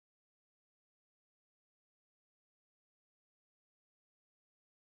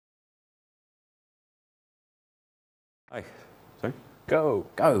Hi. Sorry? Go.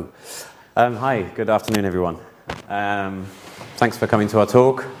 Go. Hi, good afternoon, everyone. Thanks for coming to our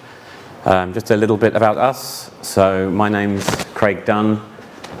talk. Just a little bit about us. So my name's Craig Dunn.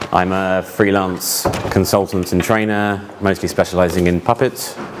 I'm a freelance consultant and trainer, mostly specializing in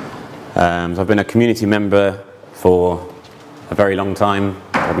puppets. So I've been a community member for a very long time,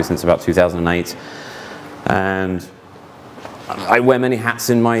 probably since about 2008. And I wear many hats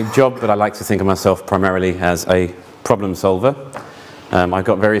in my job, but I like to think of myself primarily as a problem solver. I've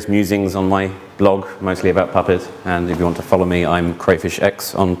got various musings on my blog, mostly about Puppet, and if you want to follow me, I'm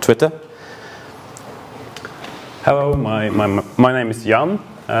CrayfishX on Twitter. Hello, my name is Jan.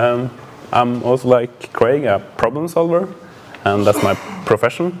 I'm also like Craig, a problem solver, and that's my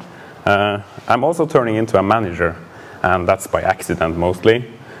profession. I'm also turning into a manager, and that's by accident mostly.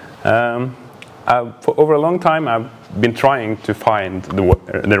 For over a long time, I've been trying to find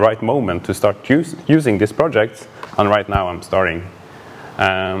the right moment to start using this project, and right now I'm starting.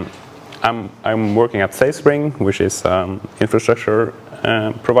 I'm working at SafeSpring, which is an infrastructure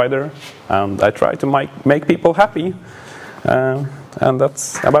provider, and I try to make people happy, and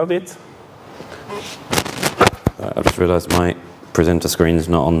that's about it. I just realized my presenter screen is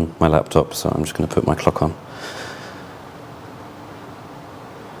not on my laptop, so I'm just going to put my clock on.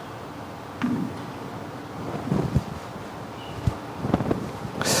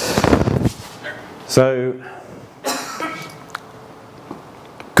 So,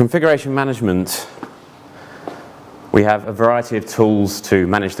 configuration management, we have a variety of tools to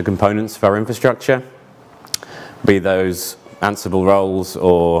manage the components of our infrastructure, be those Ansible roles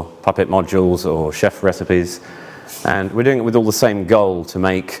or Puppet modules or chef recipes, and we're doing it with all the same goal to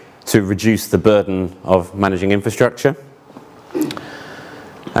reduce the burden of managing infrastructure.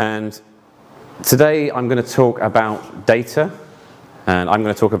 And today I'm going to talk about data. And I'm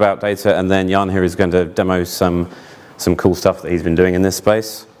going to talk about data, and then Jan here is going to demo some cool stuff that he's been doing in this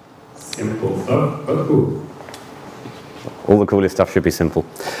space. Simple stuff, but cool. All the coolest stuff should be simple.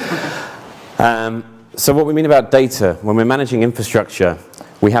 So what we mean about data, when we're managing infrastructure,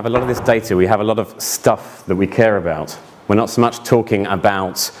 we have a lot of this data, we have a lot of stuff that we care about. We're not so much talking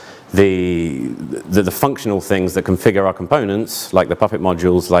about the functional things that configure our components, like the Puppet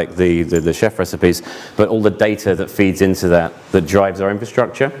modules, like the chef recipes, but all the data that feeds into that drives our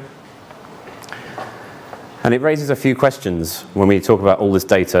infrastructure. And it raises a few questions when we talk about all this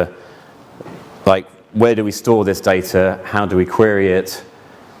data, like where do we store this data, how do we query it,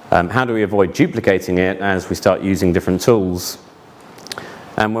 how do we avoid duplicating it as we start using different tools,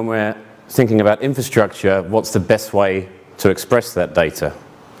 and when we're thinking about infrastructure, what's the best way to express that data?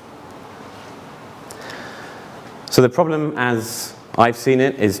 So the problem, as I've seen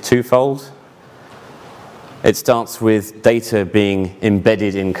it, is twofold. It starts with data being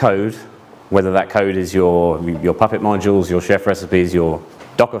embedded in code, whether that code is your Puppet modules, your chef recipes, your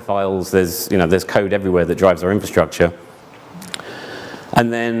Docker files. There's code everywhere that drives our infrastructure.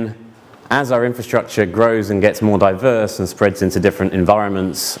 And then, as our infrastructure grows and gets more diverse and spreads into different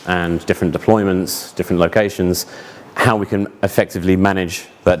environments and different deployments, different locations, how we can effectively manage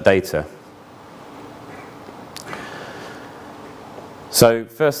that data. So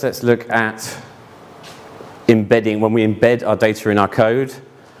first let's look at embedding. When we embed our data in our code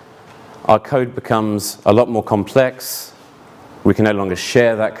becomes a lot more complex. We can no longer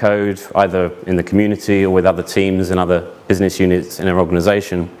share that code either in the community or with other teams and other business units in our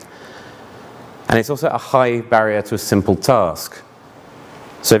organization. And it's also a high barrier to a simple task.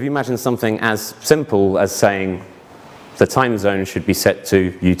 So if you imagine something as simple as saying the time zone should be set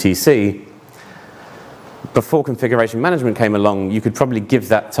to UTC, before configuration management came along, you could probably give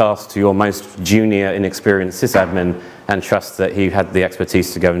that task to your most junior, inexperienced sysadmin and trust that he had the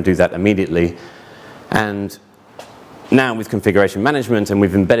expertise to go and do that immediately. And now with configuration management, and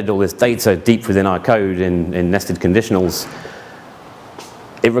we've embedded all this data deep within our code in nested conditionals,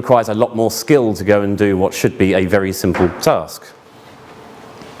 it requires a lot more skill to go and do what should be a very simple task.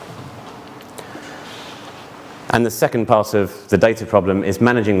 And the second part of the data problem is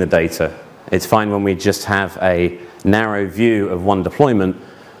managing the data. It's fine when we just have a narrow view of one deployment,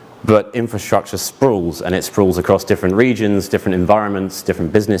 but infrastructure sprawls, and it sprawls across different regions, different environments,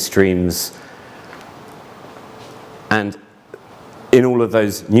 different business streams. And in all of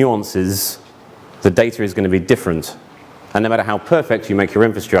those nuances, the data is going to be different. And no matter how perfect you make your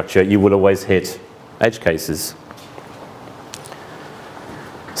infrastructure, you will always hit edge cases.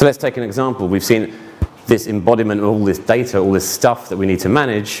 So let's take an example. We've seen this embodiment of all this data, all this stuff that we need to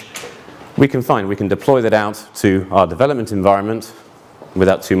manage. We can deploy that out to our development environment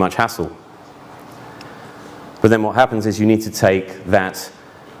without too much hassle. But then what happens is you need to take that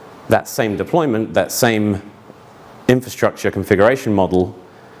same deployment, that same infrastructure configuration model,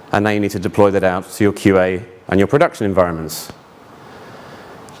 and now you need to deploy that out to your QA and your production environments.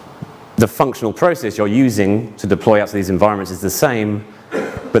 The functional process you're using to deploy out to these environments is the same,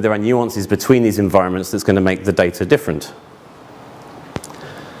 but there are nuances between these environments that's going to make the data different.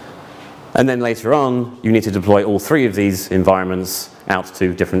 And then later on, you need to deploy all three of these environments out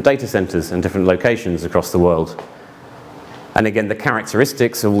to different data centers and different locations across the world. And again, the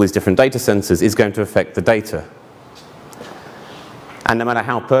characteristics of all these different data centers is going to affect the data. And no matter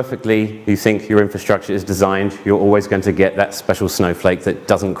how perfectly you think your infrastructure is designed, you're always going to get that special snowflake that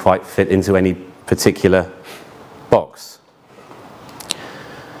doesn't quite fit into any particular box.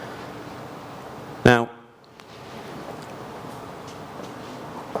 Now,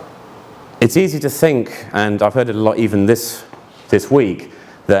 it's easy to think, and I've heard it a lot even this week,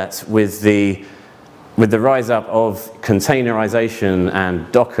 that with the rise up of containerization and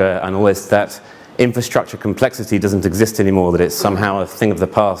Docker and all this, that infrastructure complexity doesn't exist anymore, that it's somehow a thing of the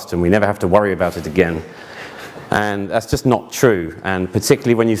past and we never have to worry about it again. And that's just not true. And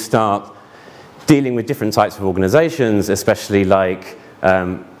particularly when you start dealing with different types of organizations, especially like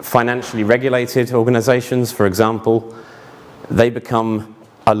financially regulated organizations, for example, they become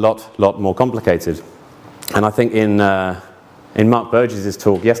a lot more complicated. And I think in Mark Burgess'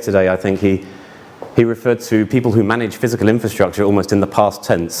 talk yesterday, I think he referred to people who manage physical infrastructure almost in the past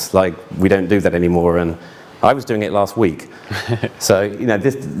tense, like we don't do that anymore, and I was doing it last week. So, you know,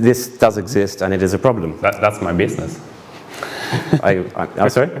 this does exist and it is a problem. That's my business. I'm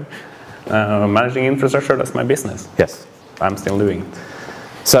sorry? Managing infrastructure, that's my business. Yes. I'm still doing it.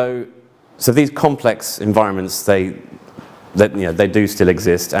 So these complex environments, they do still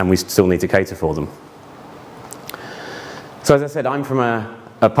exist and we still need to cater for them. So as I said, I'm from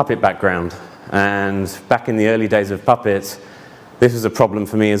a Puppet background. And back in the early days of Puppet, this was a problem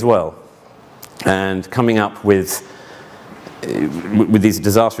for me as well. And coming up with these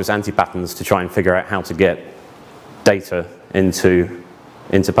disastrous anti-patterns to try and figure out how to get data into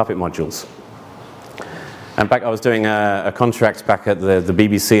Puppet modules. And I was doing a contract back at the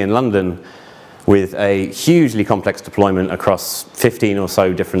BBC in London with a hugely complex deployment across 15 or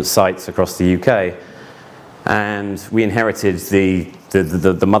so different sites across the UK. And we inherited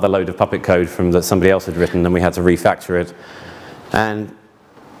the mother load of Puppet code from that somebody else had written, and we had to refactor it. And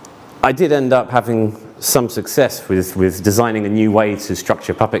I did end up having some success with designing a new way to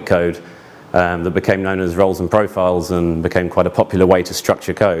structure Puppet code that became known as roles and profiles and became quite a popular way to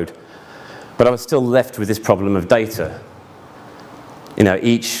structure code. But I was still left with this problem of data. You know,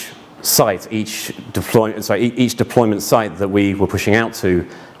 each deployment site that we were pushing out to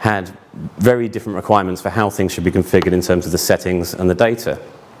had very different requirements for how things should be configured in terms of the settings and the data.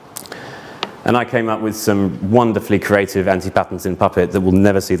 And I came up with some wonderfully creative anti-patterns in Puppet that will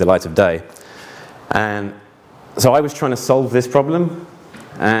never see the light of day. And so I was trying to solve this problem,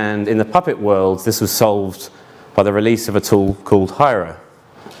 and in the Puppet world, this was solved by the release of a tool called Hira.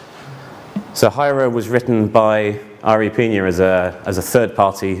 So Hira was written by Ari Pena as a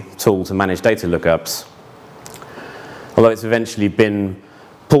third-party tool to manage data lookups, although it's eventually been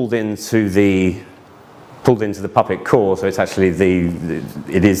pulled into the Puppet core, so it's actually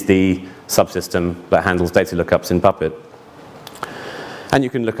it is the subsystem that handles data lookups in Puppet. And you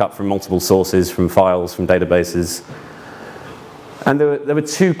can look up from multiple sources, from files, from databases. And there were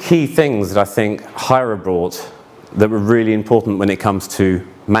two key things that I think Hira brought that were really important when it comes to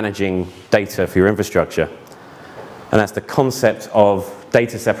managing data for your infrastructure. And that's the concept of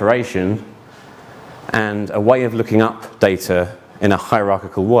data separation and a way of looking up data in a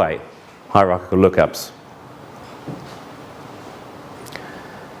hierarchical way, hierarchical lookups.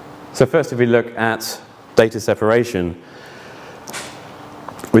 So first, if we look at data separation,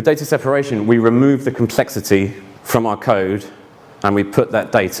 with data separation, we remove the complexity from our code and we put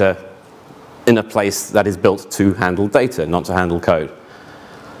that data in a place that is built to handle data, not to handle code.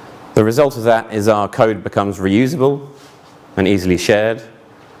 The result of that is our code becomes reusable and easily shared,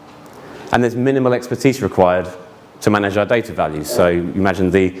 and there's minimal expertise required to manage our data values. So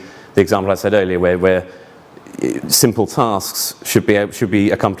imagine the example I said earlier where simple tasks should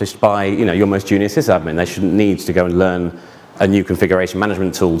be accomplished by your most junior sysadmin. They shouldn't need to go and learn a new configuration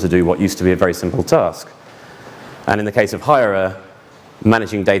management tool to do what used to be a very simple task. And in the case of Hira,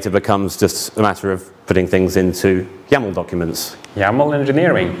 managing data becomes just a matter of putting things into YAML documents. YAML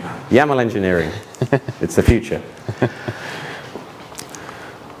engineering. YAML engineering. It's the future.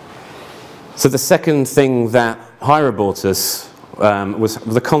 So the second thing that Hira brought us was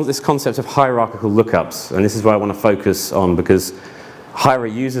this concept of hierarchical lookups. And this is where I want to focus on, because Hira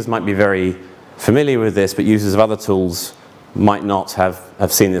users might be very familiar with this, but users of other tools might not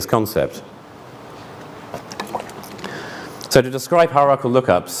have seen this concept. So to describe hierarchical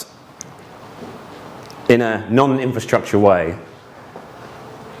lookups in a non-infrastructure way,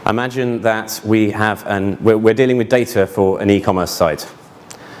 imagine that we're dealing with data for an e-commerce site.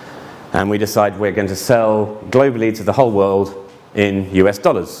 And we decide we're going to sell globally to the whole world in US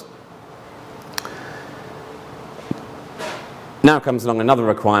dollars. Now comes along another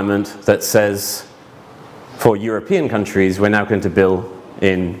requirement that says, for European countries, we're now going to bill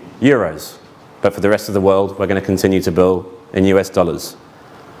in euros. But for the rest of the world, we're going to continue to bill in US dollars.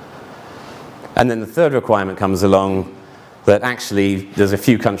 And then the third requirement comes along that actually there's a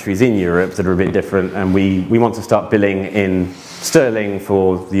few countries in Europe that are a bit different, and we want to start billing in sterling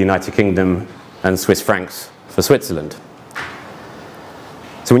for the United Kingdom and Swiss francs for Switzerland.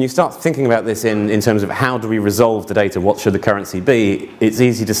 So when you start thinking about this in terms of how do we resolve the data, what should the currency be, it's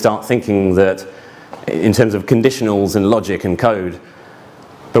easy to start thinking that in terms of conditionals and logic and code.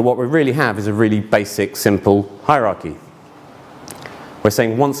 But what we really have is a really basic, simple hierarchy. We're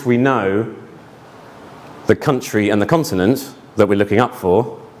saying once we know the country and the continent that we're looking up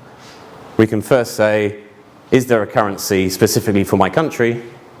for, we can first say, is there a currency specifically for my country?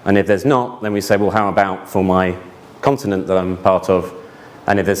 And if there's not, then we say, well, how about for my continent that I'm part of?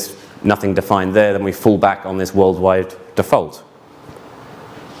 And if there's nothing defined there, then we fall back on this worldwide default.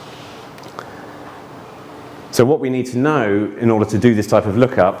 So what we need to know in order to do this type of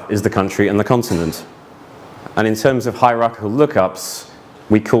lookup is the country and the continent. And in terms of hierarchical lookups,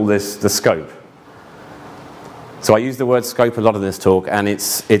 we call this the scope. So I use the word scope a lot in this talk, and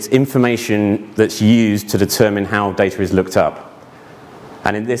it's information that's used to determine how data is looked up.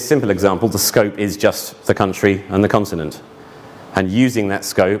 And in this simple example, the scope is just the country and the continent. And using that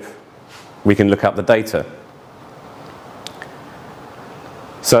scope, we can look up the data.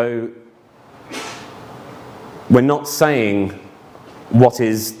 So we're not saying what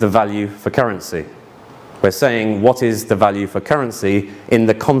is the value for currency. We're saying what is the value for currency in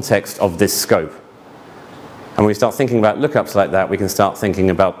the context of this scope. And when we start thinking about lookups like that, we can start thinking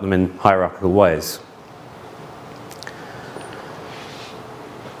about them in hierarchical ways.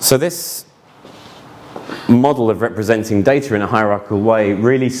 So this model of representing data in a hierarchical way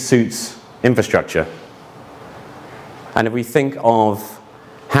really suits infrastructure. And if we think of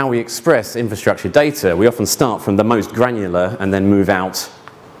how we express infrastructure data, we often start from the most granular and then move out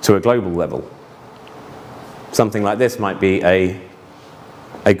to a global level. Something like this might be a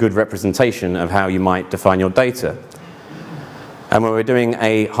good representation of how you might define your data. And when we're doing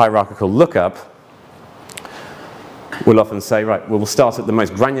a hierarchical lookup, we'll often say, right, we'll start at the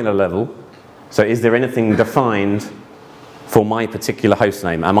most granular level. So is there anything defined for my particular host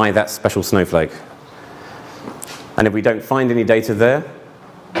name? Am I that special snowflake? And if we don't find any data there,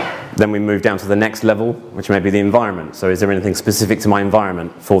 then we move down to the next level, which may be the environment. So is there anything specific to my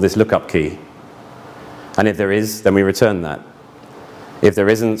environment for this lookup key? And if there is, then we return that. If there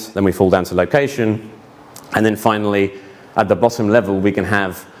isn't, then we fall down to location. And then finally, at the bottom level, we can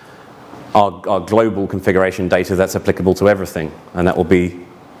have our global configuration data that's applicable to everything. And that will be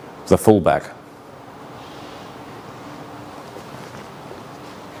the fallback.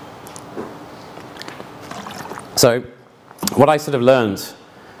 So what I sort of learned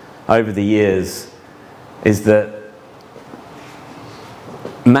over the years is that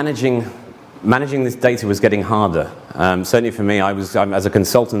managing this data was getting harder. Certainly for me, as a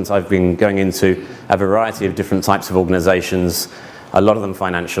consultant, I've been going into a variety of different types of organizations, a lot of them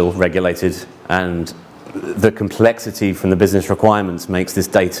financial, regulated, and the complexity from the business requirements makes this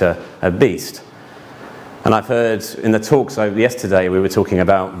data a beast. And I've heard in the talks yesterday, we were talking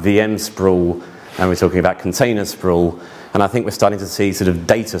about VM sprawl, and we're talking about container sprawl, and I think we're starting to see sort of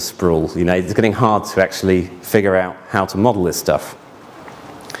data sprawl. You know, it's getting hard to actually figure out how to model this stuff.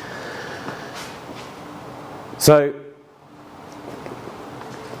 So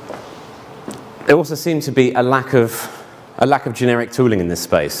there also seemed to be a lack of generic tooling in this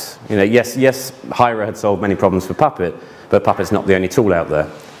space. You know, yes, Hira had solved many problems for Puppet, but Puppet's not the only tool out there.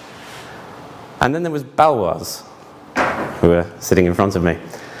 And then there was Baloise, who were sitting in front of me.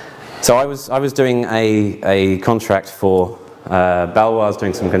 So I was doing a contract for Baloise,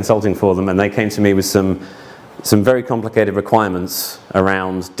 doing some consulting for them, and they came to me with some very complicated requirements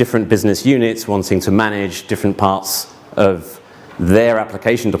around different business units wanting to manage different parts of their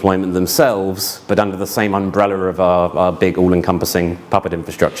application deployment themselves, but under the same umbrella of our big all-encompassing Puppet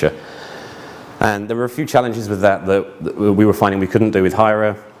infrastructure. And there were a few challenges with that we were finding we couldn't do with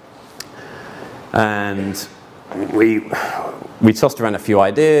Hira. And we tossed around a few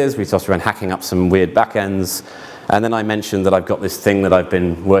ideas, we tossed around hacking up some weird backends, and then I mentioned that I've got this thing that I've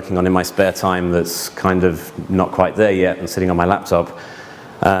been working on in my spare time that's kind of not quite there yet and sitting on my laptop.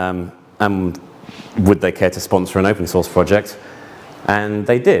 And would they care to sponsor an open source project? And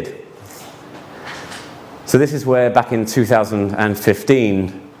they did. So this is where, back in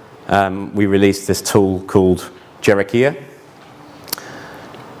 2015, we released this tool called Jerakia.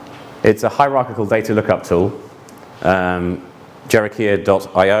 It's a hierarchical data lookup tool.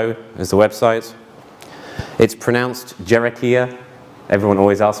 Jerakia.io is the website. It's pronounced Jerakia. Everyone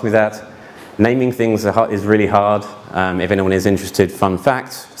always asks me that. Naming things is really hard. If anyone is interested, fun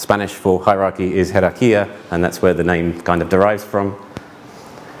fact, Spanish for hierarchy is jerarquía, and that's where the name kind of derives from.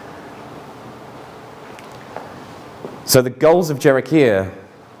 So the goals of Jerakia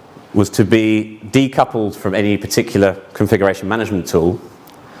was to be decoupled from any particular configuration management tool,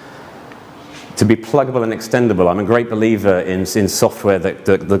 to be pluggable and extendable. I'm a great believer in software that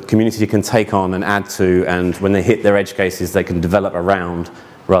the community can take on and add to, and when they hit their edge cases, they can develop around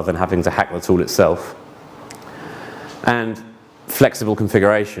rather than having to hack the tool itself. And flexible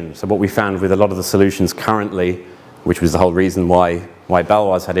configuration. So what we found with a lot of the solutions currently, which was the whole reason why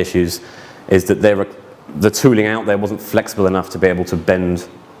Baloise had issues, is that the tooling out there wasn't flexible enough to be able to bend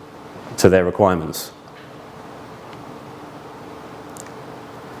to their requirements.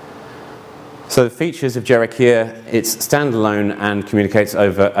 So the features of Jerakia, it's standalone and communicates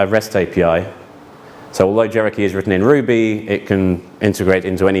over a REST API. So although Jerakia is written in Ruby, it can integrate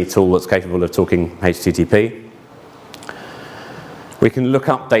into any tool that's capable of talking HTTP. We can look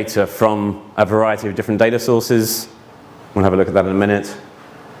up data from a variety of different data sources. We'll have a look at that in a minute.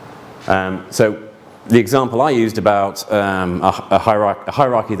 So the example I used about a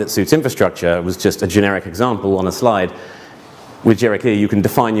hierarchy that suits infrastructure was just a generic example on a slide. With Jerakia, you can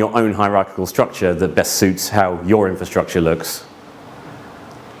define your own hierarchical structure that best suits how your infrastructure looks.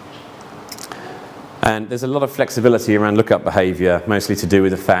 And there's a lot of flexibility around lookup behavior, mostly to do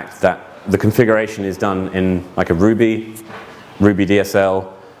with the fact that the configuration is done in like a Ruby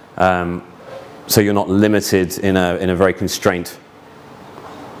DSL, so you're not limited in a very constrained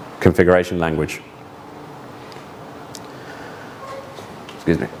configuration language.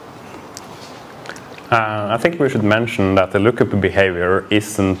 Excuse me. I think we should mention that the lookup behavior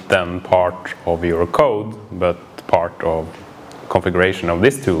isn't then part of your code, but part of configuration of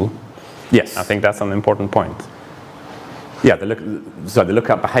this tool. Yes. I think that's an important point. Yeah, the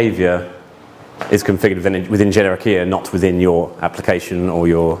lookup behavior is configured within Jerakia, not within your application or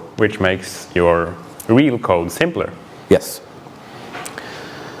your... Which makes your real code simpler. Yes.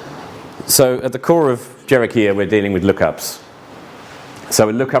 So at the core of Jerakia, we're dealing with lookups. So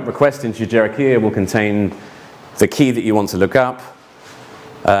a lookup request into Jerakia will contain the key that you want to look up.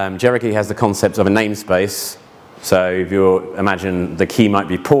 Jerakia has the concept of a namespace. So if you imagine the key might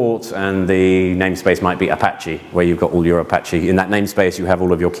be port and the namespace might be Apache, where you've got all your Apache. In that namespace, you have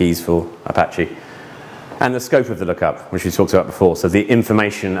all of your keys for Apache. And the scope of the lookup, which we talked about before. So the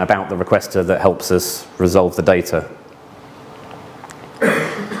information about the requester that helps us resolve the data.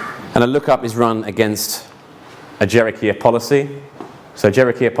 And a lookup is run against a Jerakia policy. So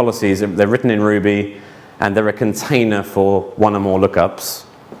Jerakia policies, they're written in Ruby, and they're a container for one or more lookups.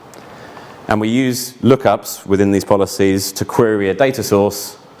 And we use lookups within these policies to query a data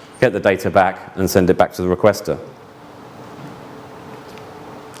source, get the data back, and send it back to the requester.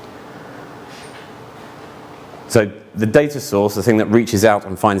 So the data source, the thing that reaches out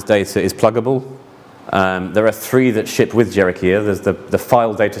and finds data, is pluggable. There are three that ship with Jerakia. There's the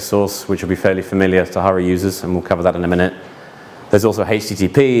file data source, which will be fairly familiar to Hara users, and we'll cover that in a minute. There's also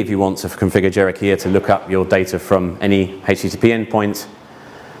HTTP, if you want to configure Jerakia to look up your data from any HTTP endpoint.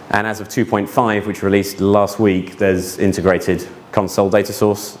 And as of 2.5, which released last week, there's integrated console data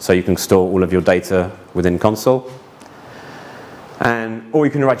source, so you can store all of your data within console. Or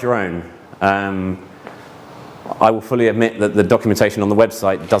you can write your own. I will fully admit that the documentation on the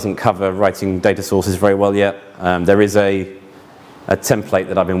website doesn't cover writing data sources very well yet. There is a template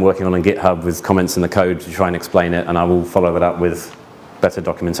that I've been working on GitHub with comments in the code to try and explain it, and I will follow it up with better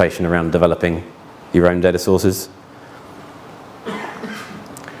documentation around developing your own data sources.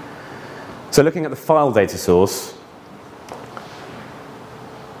 So looking at the file data source,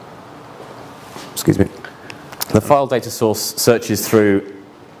 excuse me, the file data source searches through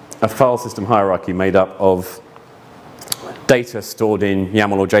a file system hierarchy made up of data stored in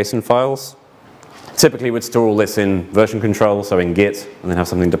YAML or JSON files. Typically we'd store all this in version control, so in Git, and then have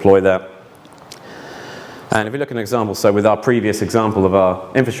something deploy that. And if we look at an example, so with our previous example of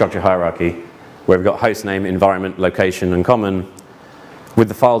our infrastructure hierarchy, where we've got hostname, environment, location, and common, with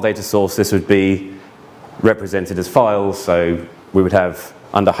the file data source, this would be represented as files. So we would have,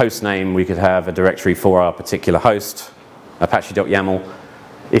 under hostname, we could have a directory for our particular host, apache.yaml.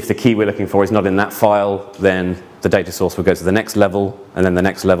 If the key we're looking for is not in that file, then the data source will go to the next level, and then the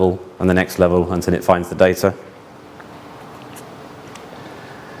next level, and the next level until it finds the data.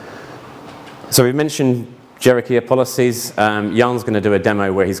 So we mentioned Jericho policies. Jan's going to do a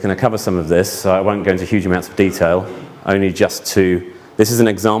demo where he's going to cover some of this, so I won't go into huge amounts of detail, only just to, this is an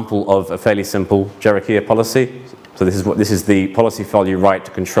example of a fairly simple Jericho policy. So this is the policy file you write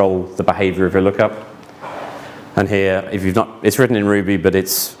to control the behavior of your lookup. And here, if you've not, it's written in Ruby, but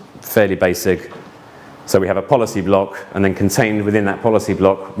it's fairly basic. So we have a policy block, and then contained within that policy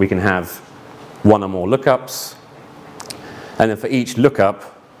block, we can have one or more lookups. And then for each lookup,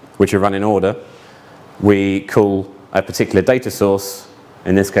 which are run in order, we call a particular data source.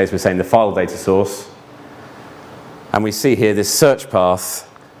 In this case, we're saying the file data source. And we see here this search path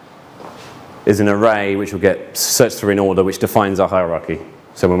is an array which will get searched through in order, which defines our hierarchy.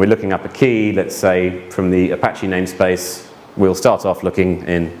 So when we're looking up a key, let's say from the Apache namespace, we'll start off looking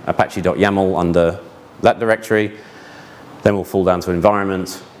in apache.yaml under that directory, then we'll fall down to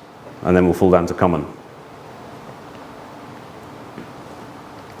environment, and then we'll fall down to common.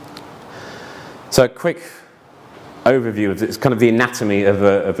 So a quick overview of this, kind of the anatomy of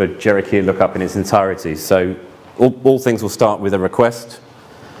a Jericho lookup in its entirety. So all things will start with a request,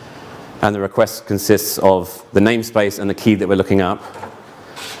 and the request consists of the namespace and the key that we're looking up.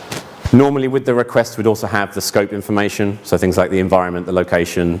 Normally with the request we'd also have the scope information, so things like the environment, the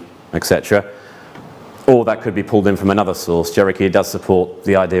location, etc. Or that could be pulled in from another source. Jericho does support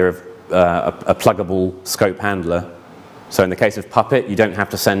the idea of a pluggable scope handler. So in the case of Puppet, you don't have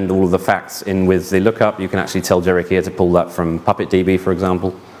to send all of the facts in with the lookup. You can actually tell Jericho to pull that from PuppetDB, for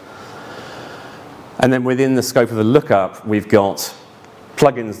example. And then within the scope of the lookup, we've got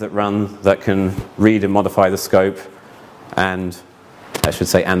plugins that run that can read and modify the scope, and I should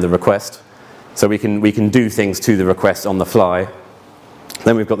say, and the request. So we can do things to the request on the fly.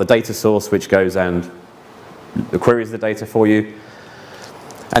 Then we've got the data source, which goes and queries the data for you.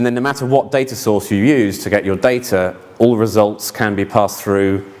 And then no matter what data source you use to get your data, all results can be passed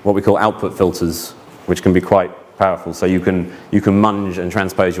through what we call output filters, which can be quite powerful. So you can munge and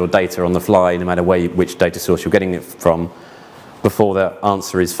transpose your data on the fly, no matter which data source you're getting it from, before the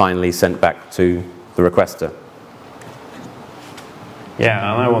answer is finally sent back to the requester.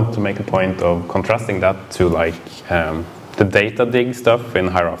 Yeah, and I want to make a point of contrasting that to like the data dig stuff in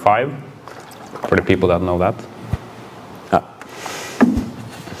Hierarch 5, for the people that know that.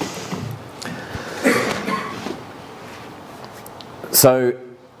 So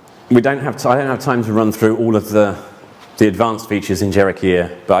I don't have time to run through all of the advanced features in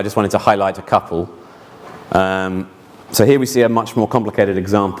Jericho, but I just wanted to highlight a couple. So here we see a much more complicated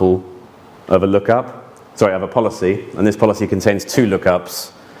example of a policy, and this policy contains two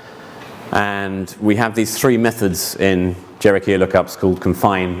lookups. And we have these three methods in Jericho lookups called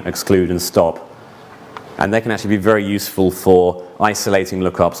confine, exclude, and stop. And they can actually be very useful for isolating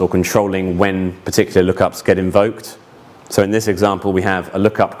lookups or controlling when particular lookups get invoked. So in this example, we have a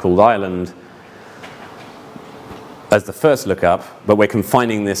lookup called Ireland as the first lookup, but we're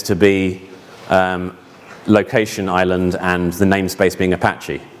confining this to be location Ireland and the namespace being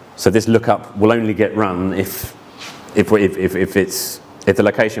Apache. So this lookup will only get run if the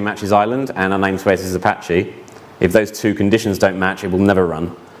location matches Ireland and our namespace is Apache. If those two conditions don't match, it will never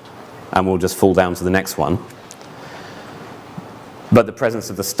run, and we'll just fall down to the next one. But the presence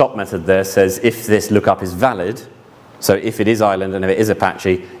of the stop method there says if this lookup is valid, so if it is Ireland and if it is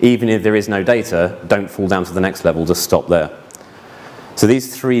Apache, even if there is no data, don't fall down to the next level, just stop there. So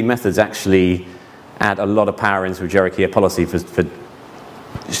these three methods actually add a lot of power into a Jericho policy for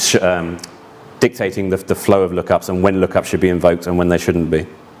dictating the flow of lookups and when lookups should be invoked and when they shouldn't be.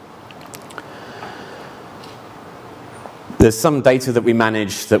 There's some data that we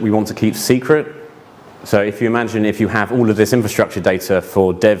manage that we want to keep secret. So if you imagine if you have all of this infrastructure data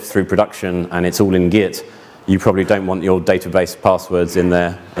for dev through production and it's all in Git, you probably don't want your database passwords in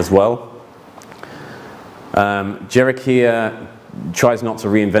there as well. Jericho tries not to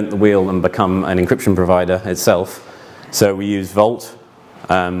reinvent the wheel and become an encryption provider itself. So we use Vault.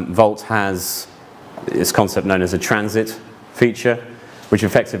 Vault has this concept known as a transit feature, which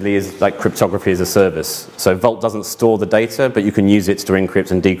effectively is like cryptography as a service. So Vault doesn't store the data, but you can use it to encrypt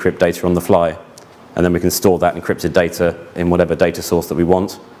and decrypt data on the fly. And then we can store that encrypted data in whatever data source that we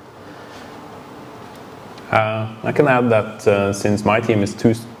want. I can add that since my team is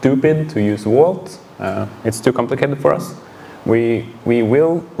too stupid to use Vault, it's too complicated for us. We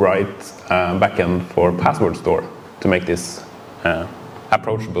will write a backend for password store to make this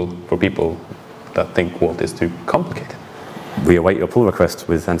approachable for people that think Vault is too complicated. We await your pull request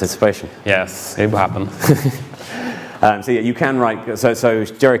with anticipation. Yes, it will happen. So yeah, you can write, so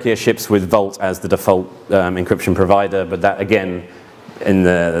Jericho ships with Vault as the default encryption provider, but that again, in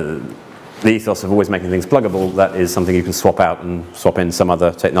the ethos of always making things pluggable, that is something you can swap out and swap in some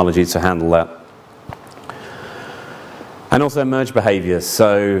other technology to handle that. And also merge behavior.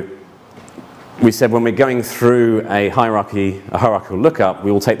 So we said when we're going through a hierarchical lookup,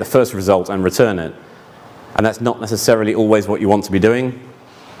 we will take the first result and return it. And that's not necessarily always what you want to be doing.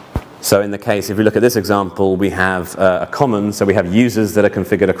 So in the case, if we look at this example, we have a common, so we have users that are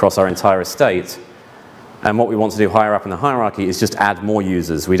configured across our entire estate. And what we want to do higher up in the hierarchy is just add more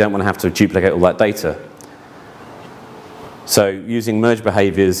users. We don't want to have to duplicate all that data. So using merge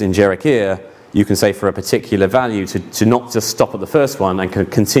behaviors in Jericho, you can say for a particular value to not just stop at the first one and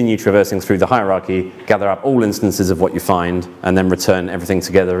continue traversing through the hierarchy, gather up all instances of what you find, and then return everything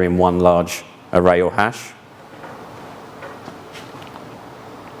together in one large array or hash.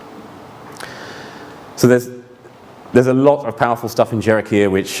 So there's a lot of powerful stuff in Jericho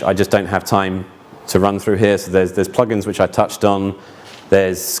which I just don't have time to run through here. So there's plugins which I touched on.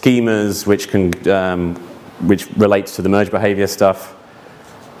 There's schemas which relates to the merge behavior stuff.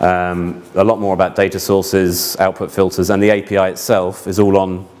 A lot more about data sources, output filters, and the API itself is all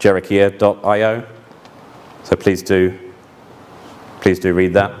on jericho.io. So please do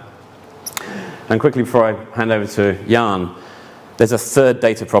read that. And quickly before I hand over to Jan, there's a third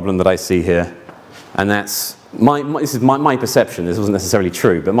data problem that I see here. And that's, this is my perception, this wasn't necessarily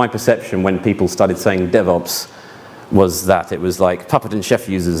true, but my perception when people started saying DevOps was that it was like Puppet and Chef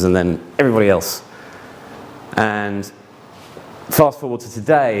users and then everybody else. And fast forward to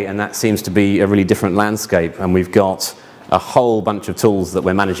today, and that seems to be a really different landscape, and we've got a whole bunch of tools that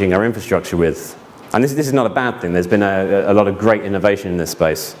we're managing our infrastructure with. And this is not a bad thing, there's been a lot of great innovation in this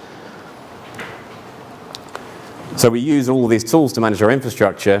space. So we use all of these tools to manage our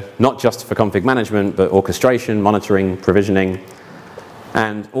infrastructure, not just for config management, but orchestration, monitoring, provisioning.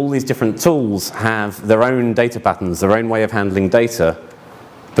 And all these different tools have their own data patterns, their own way of handling data,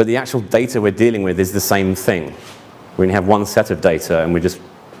 but the actual data we're dealing with is the same thing. We only have one set of data, and we're just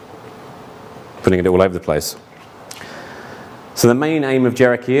putting it all over the place. So the main aim of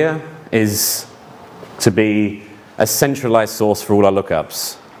Jericho is to be a centralized source for all our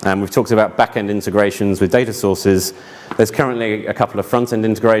lookups. We've talked about back-end integrations with data sources. There's currently a couple of front-end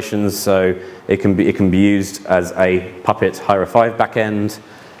integrations, so it can be used as a Puppet Hiera 5 back-end,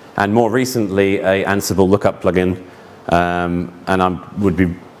 and more recently a Ansible lookup plugin. And I would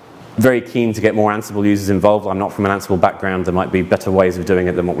be very keen to get more Ansible users involved. I'm not from an Ansible background. There might be better ways of doing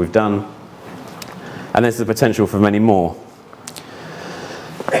it than what we've done. And there's the potential for many more.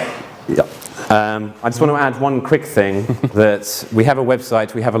 Yeah. I just want to add one quick thing, that we have a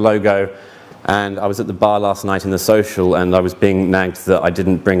website, we have a logo, and I was at the bar last night in the social, and I was being nagged that I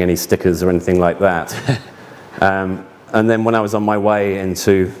didn't bring any stickers or anything like that. And then when I was on my way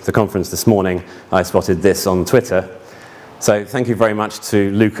into the conference this morning, I spotted this on Twitter. So thank you very much to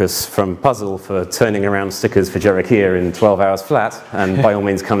Lucas from Puzzle for turning around stickers for Jericho in 12 hours flat, and by all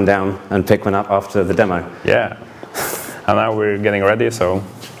means come down and pick one up after the demo. Yeah, and now we're getting ready, so.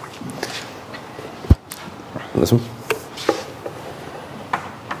 This one?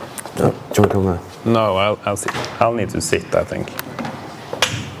 Oh, do you want to come there? No, I'll sit. I'll need to sit, I think.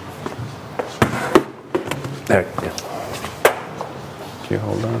 There, yeah. Can you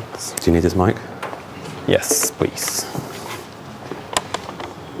hold that? Do you need this mic? Yes, please.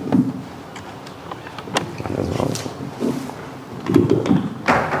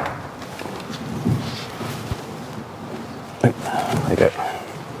 There you go.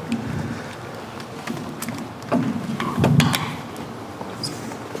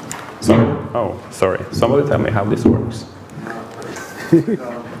 Oh, sorry. Somebody tell me how this works.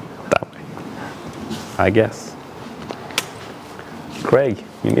 That way. I guess. Craig,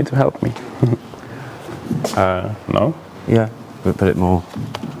 you need to help me. No? Yeah, but put it more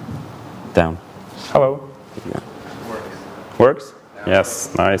down. Hello. Yeah. Works?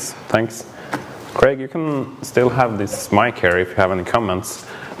 Yes, nice. Thanks. Craig, you can still have this mic here if you have any comments.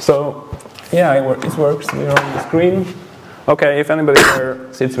 So, yeah, it works. We're on the screen. Okay, if anybody here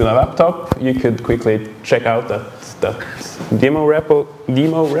sits with a laptop, you could quickly check out that demo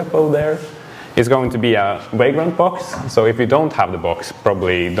repo there. It's going to be a Vagrant box, so if you don't have the box,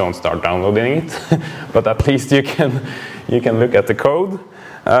 probably don't start downloading it. But at least you can look at the code.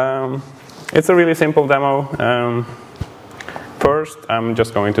 It's a really simple demo. First, I'm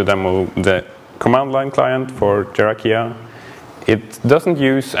just going to demo the command line client for Jericho. It doesn't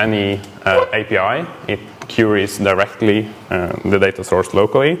use any API. It queries directly the data source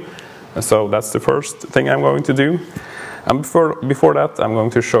locally. So that's the first thing I'm going to do. And before that, I'm going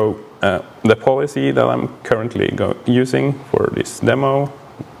to show the policy that I'm currently using for this demo,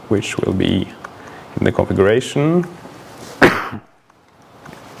 which will be in the configuration.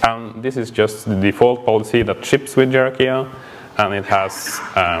 And this is just the default policy that ships with Hierarchia, and it has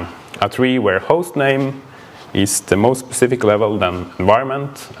a tree where host name is the most specific level, then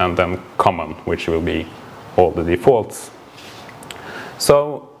environment, and then common, which will be all the defaults.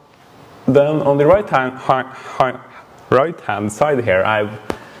 So then on the right-hand side here, I've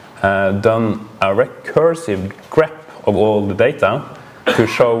done a recursive grep of all the data to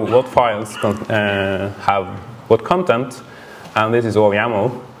show what files have what content, and this is all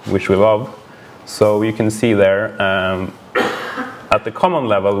YAML, which we love. So you can see there, at the common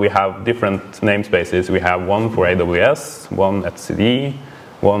level, we have different namespaces. We have one for AWS, one etcd,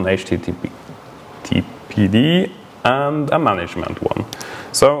 one HTTPD, and a management one.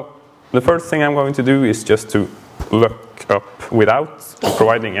 So the first thing I'm going to do is just to look up, without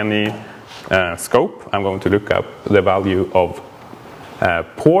providing any scope, I'm going to look up the value of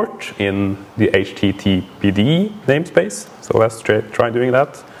port in the HTTPD namespace. So let's try doing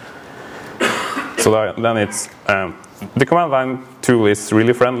that. So then it's, the command line tool is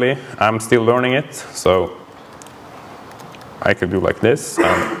really friendly. I'm still learning it, so I could do like this.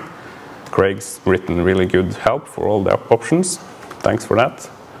 Craig's written really good help for all the options. Thanks for that.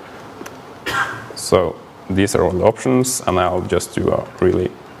 So these are all the options, and I'll just do a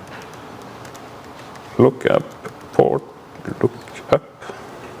really lookup port lookup.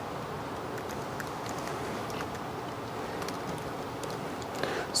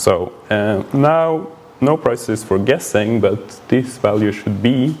 So now no prices for guessing, but this value should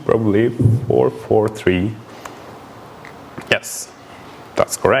be probably 443. Yes,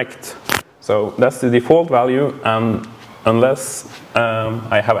 that's correct. So that's the default value, and unless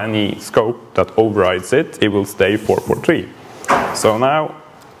I have any scope that overrides it, it will stay 443. So now,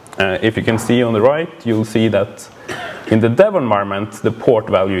 if you can see on the right, you'll see that in the dev environment, the port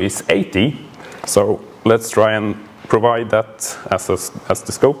value is 80. So let's try and provide that as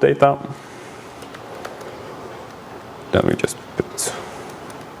the scope data. Then we just put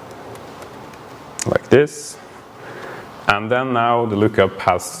like this. And then now the lookup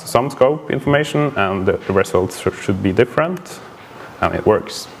has some scope information, and the results should be different, and it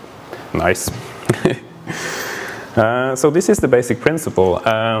works. Nice. So this is the basic principle.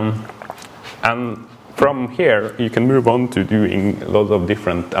 And from here, you can move on to doing a lot of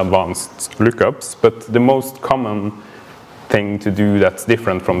different advanced lookups, but the most common thing to do that's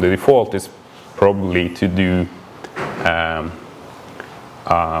different from the default is probably to do a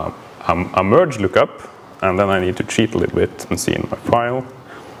merge lookup. And then I need to cheat a little bit and see in my file.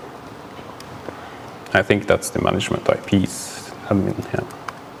 I think that's the management IPs admin here.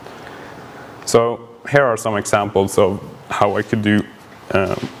 So here are some examples of how I could do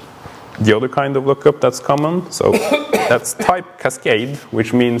the other kind of lookup that's common. So that's type cascade,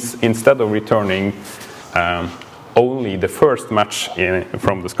 which means instead of returning only the first match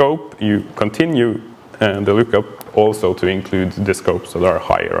from the scope, you continue the lookup also to include the scopes that are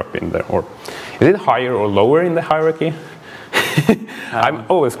higher up in there. Or is it higher or lower in the hierarchy? I'm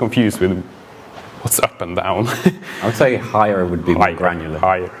always confused with what's up and down. I would say higher would be more granular.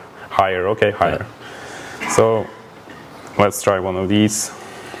 Higher, okay, higher. Yeah. So let's try one of these.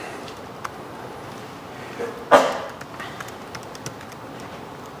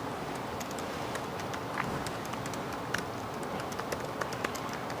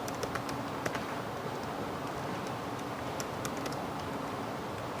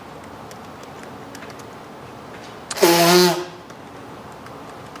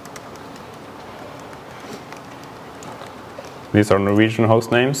 These are Norwegian host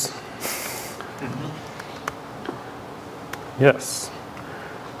names. Yes.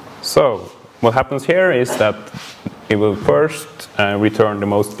 So what happens here is that it will first return the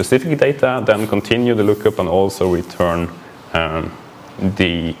most specific data, then continue the lookup and also return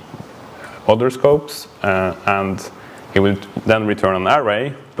the other scopes, and it will then return an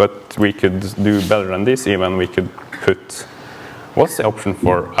array, but we could do better than this even. We could put, what's the option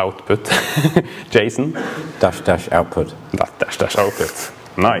for output? JSON? -- output. -- output.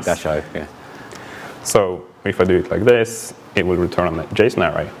 Nice. -o, yeah. So if I do it like this, it will return a JSON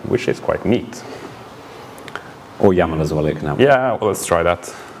array, which is quite neat. Or YAML as well, it can have. Yeah, well, let's try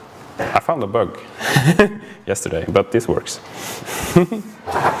that. I found a bug yesterday, but this works.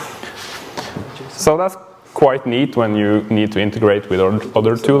 So that's quite neat when you need to integrate with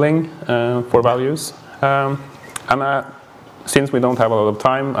other tooling for values. Since we don't have a lot of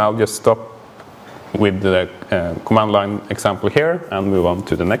time, I'll just stop with the command line example here and move on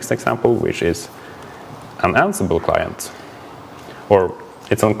to the next example, which is an Ansible client. Or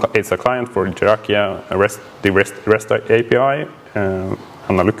it's a client for Jirakia, the REST API, and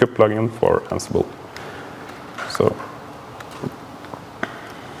a lookup plugin for Ansible. So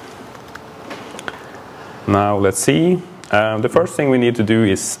now let's see. The first thing we need to do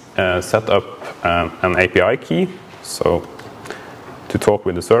is set up an API key, so to talk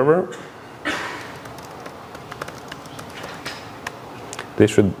with the server. They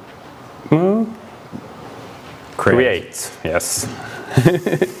should create, yes.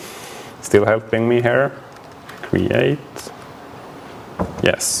 Still helping me here. Create,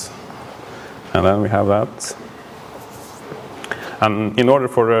 yes. And then we have that. And in order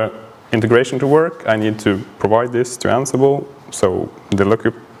for the integration to work, I need to provide this to Ansible, so the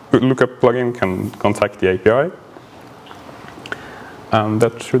lookup plugin can contact the API. And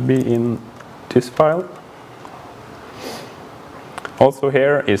that should be in this file. Also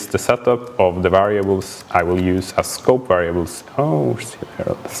here is the setup of the variables I will use as scope variables. Oh,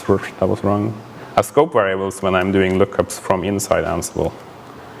 that was wrong. As scope variables when I'm doing lookups from inside Ansible.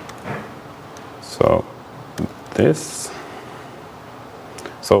 So this.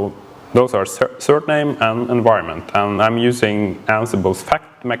 So those are cert name and environment, and I'm using Ansible's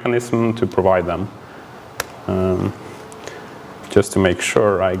fact mechanism to provide them. Just to make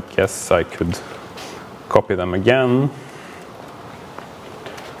sure, I guess I could copy them again.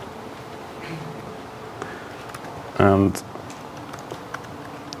 And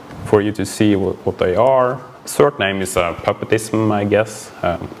for you to see what they are, cert name is a puppetism, I guess.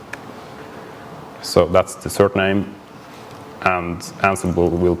 So that's the cert name, and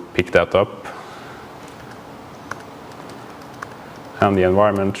Ansible will pick that up. And the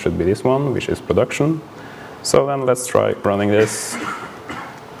environment should be this one, which is production. So then let's try running this.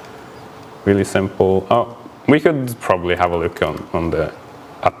 Really simple. Oh, we could probably have a look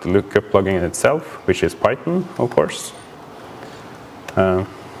at the lookup plugin itself, which is Python, of course. I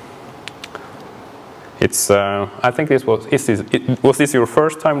think was this your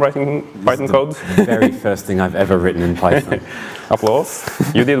first time writing Python code? The very first thing I've ever written in Python. Applause.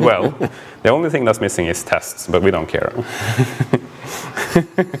 You did well. The only thing that's missing is tests, but we don't care.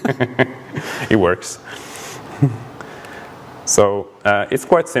 It works. So it's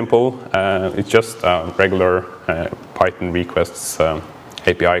quite simple. It's just a regular Python requests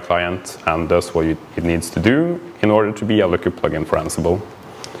API client, and does what it needs to do in order to be a lookup plugin for Ansible.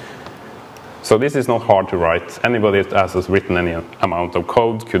 So this is not hard to write. Anybody that has written any amount of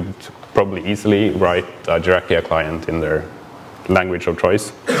code could probably easily write a Jirakia client in their language of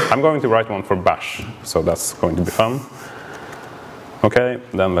choice. I'm going to write one for Bash, so that's going to be fun. Okay,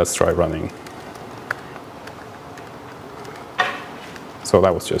 then let's try running. So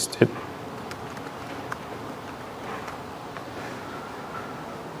that was just it.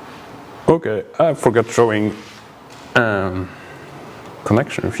 Okay, I forgot showing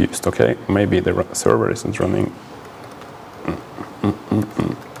connection refused. Okay, maybe the server isn't running.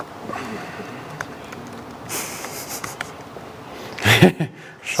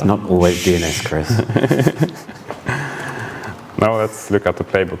 It's not always DNS, Chris. Now let's look at the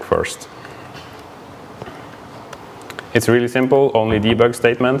playbook first. It's really simple, only debug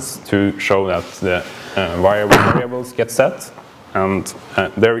statements to show that the variables get set. And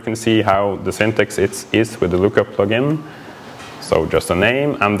there you can see how the syntax is with the lookup plugin. So just a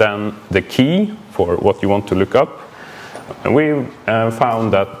name and then the key for what you want to look up. And we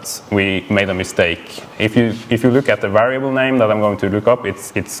found that we made a mistake. If you look at the variable name that I'm going to look up,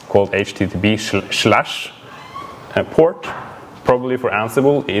 it's called http port. Probably for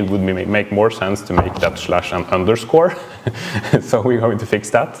Ansible, it would make more sense to make that / and underscore. So we're going to fix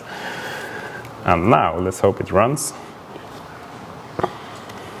that. And now let's hope it runs.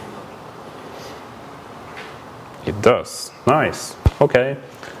 It does. Nice. Okay.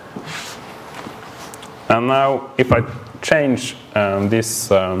 And now if I change this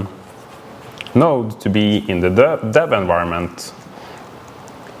node to be in the dev environment,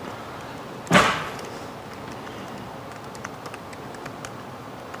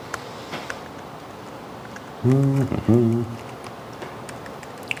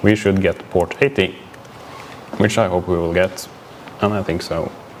 we should get port 80, which I hope we will get, and I think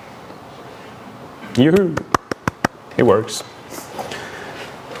so. Yoo-hoo! It works.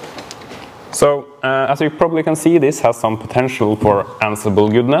 So, as you probably can see, this has some potential for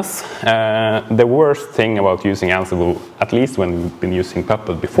Ansible goodness. The worst thing about using Ansible, at least when we've been using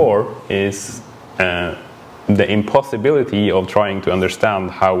Puppet before, is the impossibility of trying to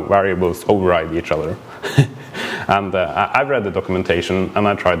understand how variables override each other. And I've read the documentation and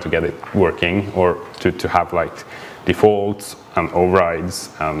I tried to get it working, or to have like defaults and overrides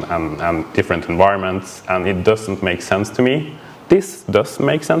and different environments, and it doesn't make sense to me this does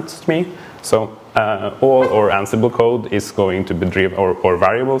make sense to me. So all our Ansible code is going to be driven, or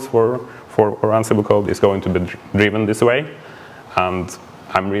variables for our Ansible code is going to be driven this way. And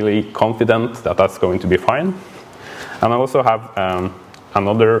I'm really confident that that's going to be fine. And I also have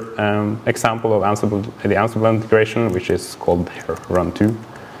another example of Ansible, the Ansible integration, which is called here, run2.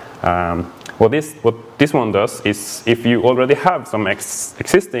 What this one does is, if you already have some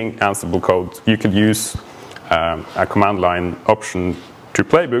existing Ansible code, you could use a command line option to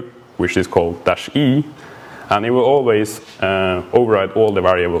playbook, which is called -e, and it will always override all the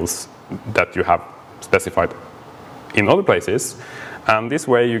variables that you have specified in other places. And this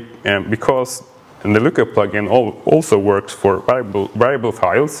way, you, because the lookup plugin also works for variable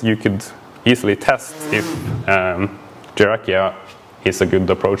files, you could easily test if Jirakia is a good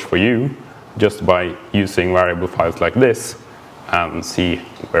approach for you just by using variable files like this and see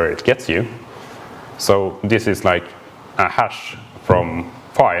where it gets you. So this is like a hash from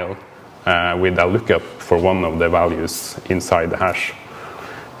file with a lookup for one of the values inside the hash.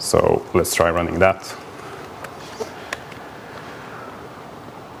 So let's try running that.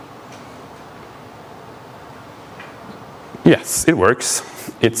 Yes, it works.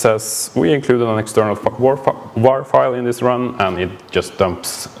 It says we included an external var file in this run, and it just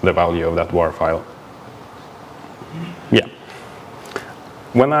dumps the value of that var file. Yeah.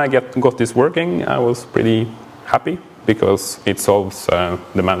 When I got this working, I was pretty happy because it solves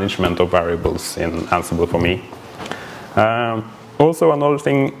the management of variables in Ansible for me. Also, another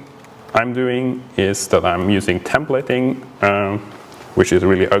thing I'm doing is that I'm using templating, which is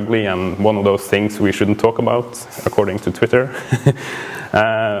really ugly and one of those things we shouldn't talk about, according to Twitter.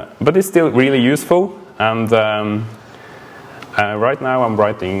 But it's still really useful, and right now I'm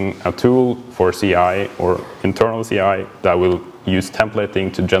writing a tool for CI, or internal CI, that will use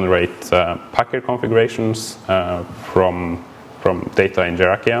templating to generate packer configurations from data in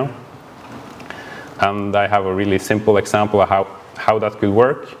Jirakia. And I have a really simple example of how that could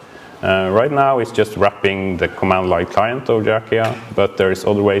work. Right now it's just wrapping the command line client of Jirakia, but there's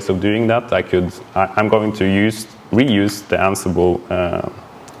other ways of doing that. I'm going to reuse the Ansible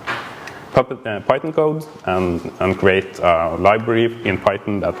Python code and create a library in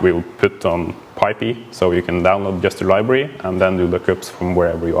Python that we'll put on Pipey, so you can download just the library and then do lookups from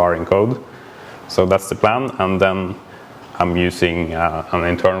wherever you are in code. So that's the plan, and then I'm using an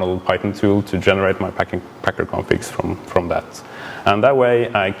internal Python tool to generate my packer configs from that. And that way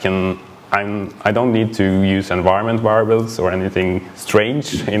I don't need to use environment variables or anything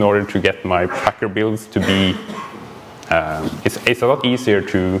strange in order to get my packer builds to be. It's a lot easier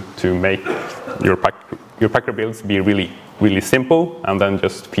to make your packer builds be really simple, and then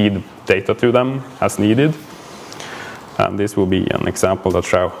just feed data to them as needed. And this will be an example that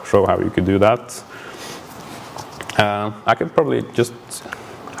show how you could do that. I could probably just.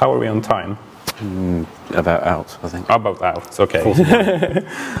 How are we on time? About out, I think. About out, okay.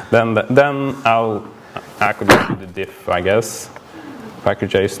 then I could do the diff, I guess.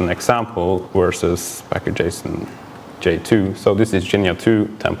 Packer.json example versus Packer.json J2. So this is Jinja 2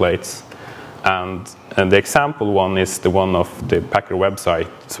 templates, and the example one is the one of the Packer website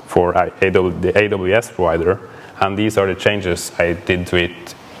for the AWS provider, and these are the changes I did to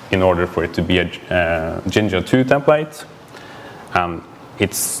it in order for it to be a Jinja 2 template. And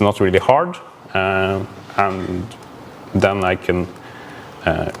it's not really hard. And then I can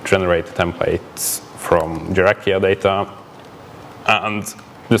generate templates from Jirakia data. And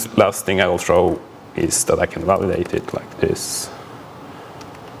this last thing I will show is that I can validate it like this.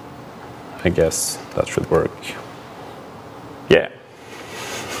 I guess that should work. Yeah.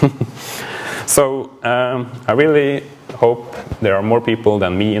 So I really hope there are more people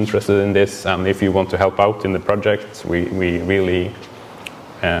than me interested in this, and if you want to help out in the project, we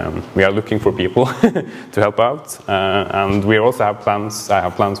are looking for people to help out, and we also have plans. I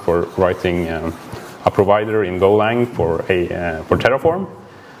have plans for writing a provider in Golang for Terraform,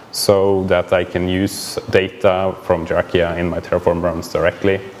 so that I can use data from Jirakia in my Terraform runs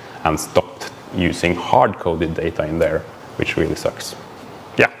directly, and stop using hard-coded data in there, which really sucks.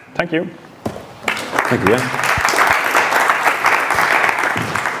 Yeah, thank you. Thank you. Yeah.